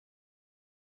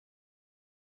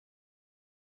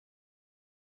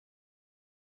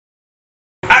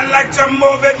like to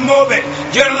move it, move it.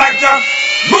 You like to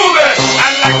move it. I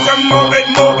like to move it,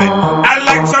 move it. I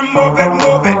like to move it,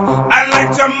 move it. I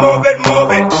like to move it,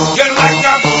 move it. You like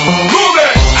to move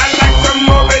it. I like to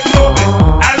move it, move it.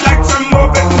 I like to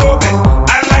move it, move it.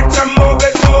 I like to move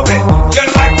it, move it. You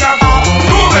like to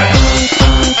move it.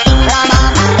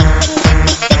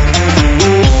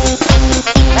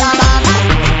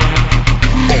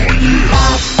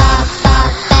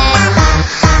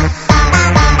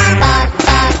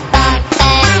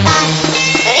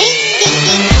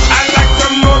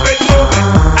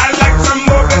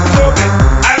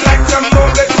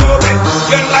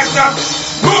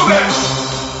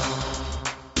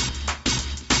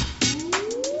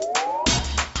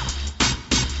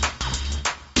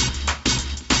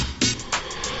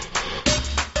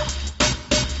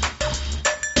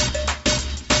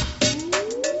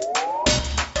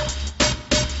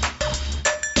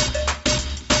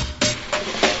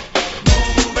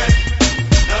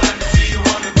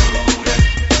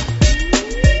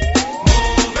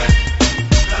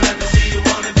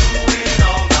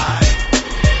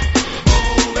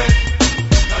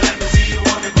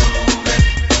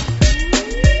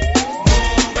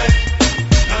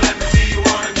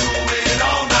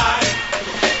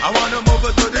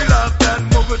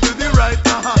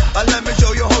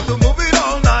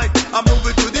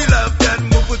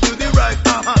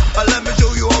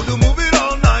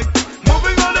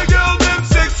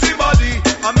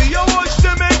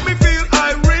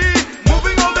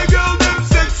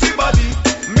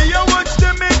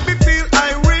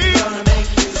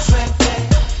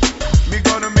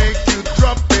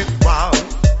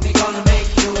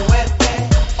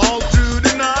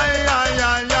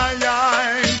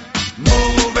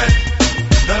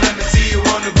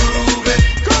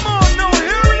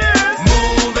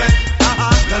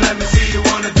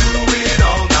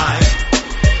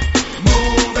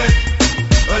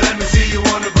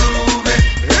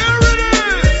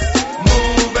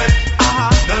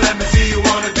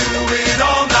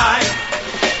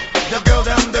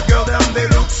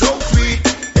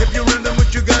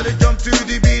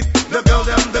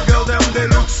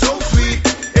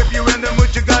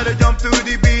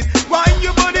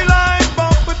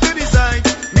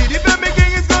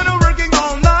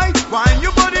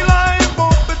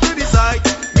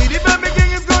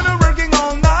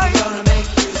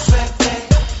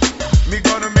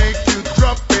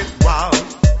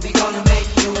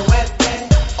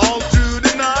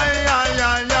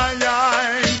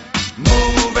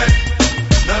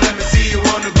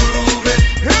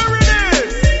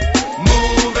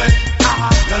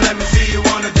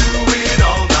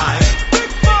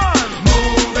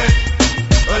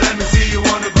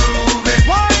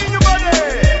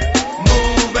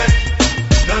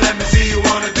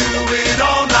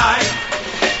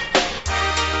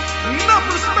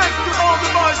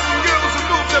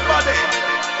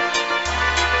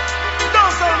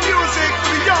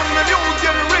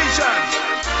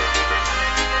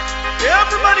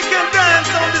 Everybody can dance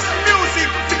on this music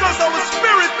because our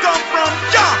spirit come from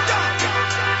Jah.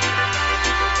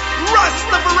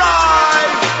 Rastafari.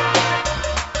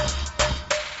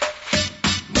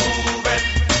 Move it.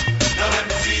 Now let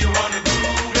me see you wanna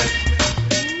groove it.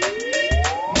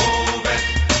 Move it.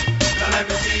 Now let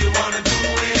me see you wanna do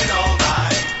it all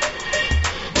night.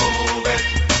 Move it.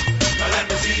 Now let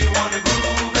me see you wanna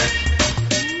groove it.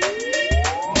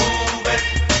 Move it.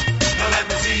 Now let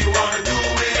me see you wanna do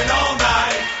it all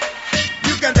night.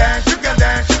 You can dance, you can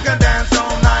dance, you can dance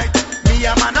all night. Me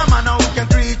a man who can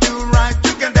treat you right.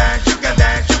 You can dance, you can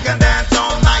dance, you can dance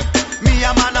all night. Me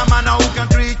a man who can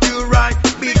treat you right.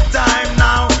 Big time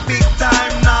now, big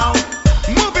time now.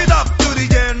 Move it up to the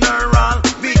general.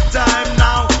 Big time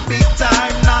now, big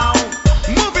time now.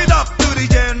 Move it up to the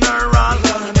general. Me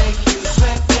gonna make you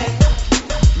sweat it.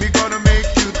 Me gonna make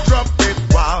you drop it,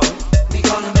 wow. Me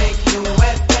gonna make you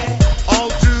wet it. All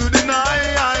through the night.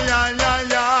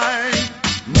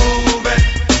 Move it.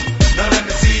 Now let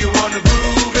me see you wanna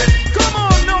groove it. Come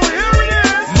on, now here it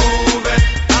is. Move it.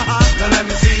 Now let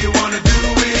me see you wanna do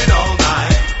it all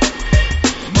night.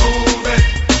 Move it.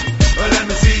 Well, let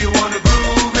me see you wanna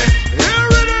groove it. Here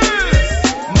it is.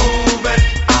 Move it.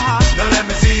 Now let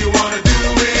me see you wanna do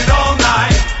it all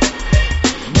night.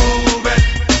 Move it.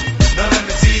 Now let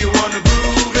me see you wanna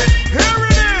groove it. Here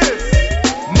it is.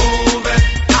 Move it.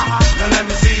 Now let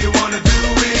me see you wanna do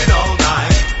it all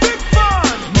night. Big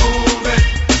fun. Move it.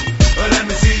 Well, let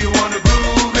me see you wanna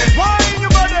groove it. Wine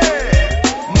your body.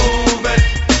 Move it.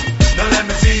 Now let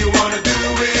me see you wanna do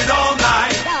it all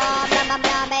night.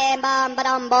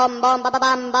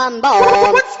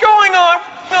 What's going on?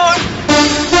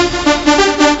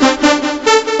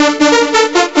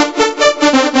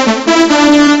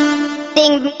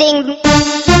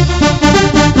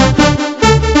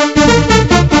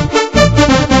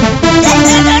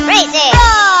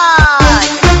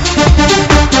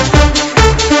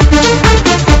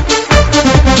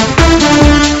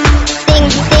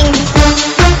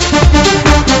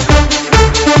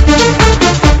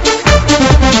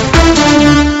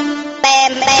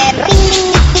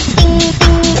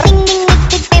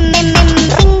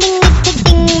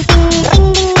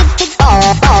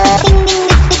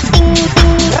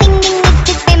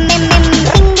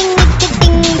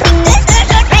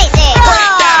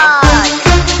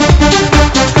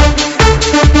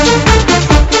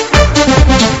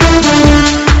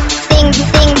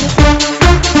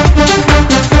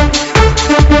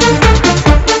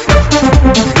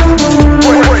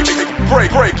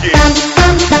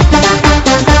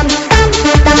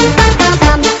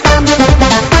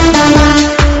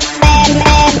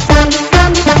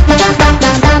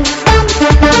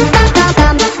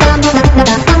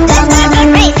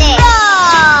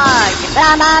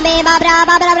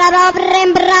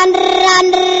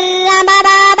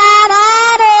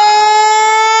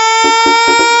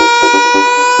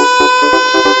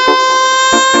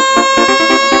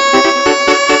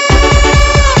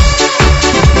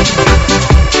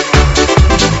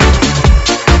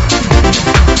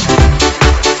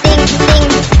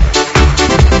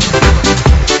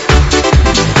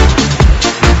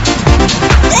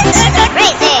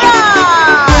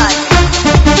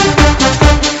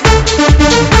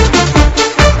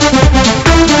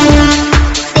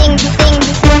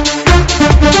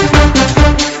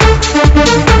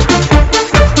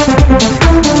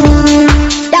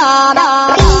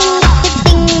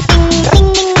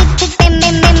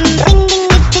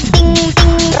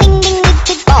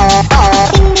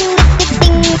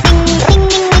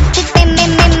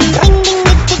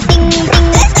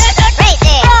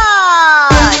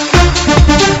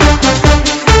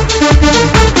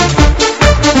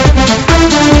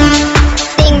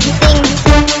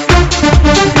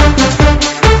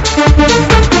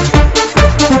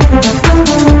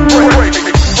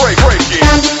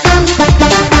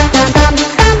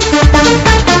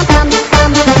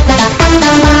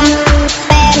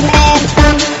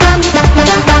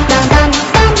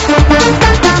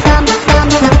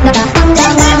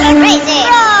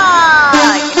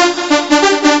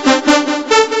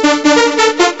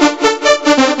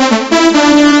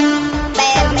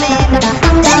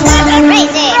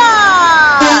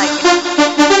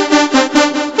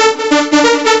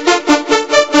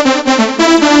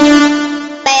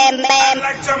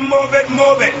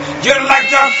 You like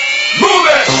to move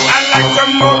it. I like to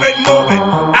move it, move it.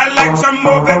 I like to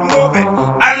move it, move it.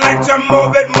 I like to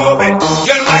move it, move it.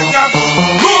 You like to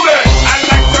move it. I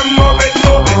like to move it,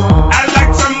 move it. I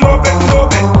like to move it, move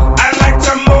it. I like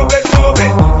to move it, move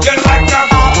it. You like to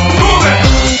move it.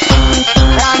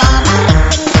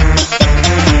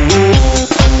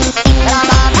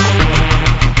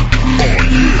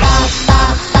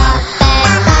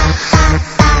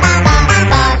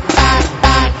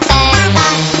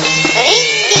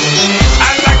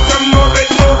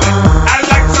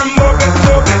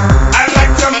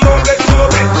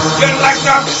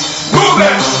 Move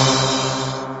it!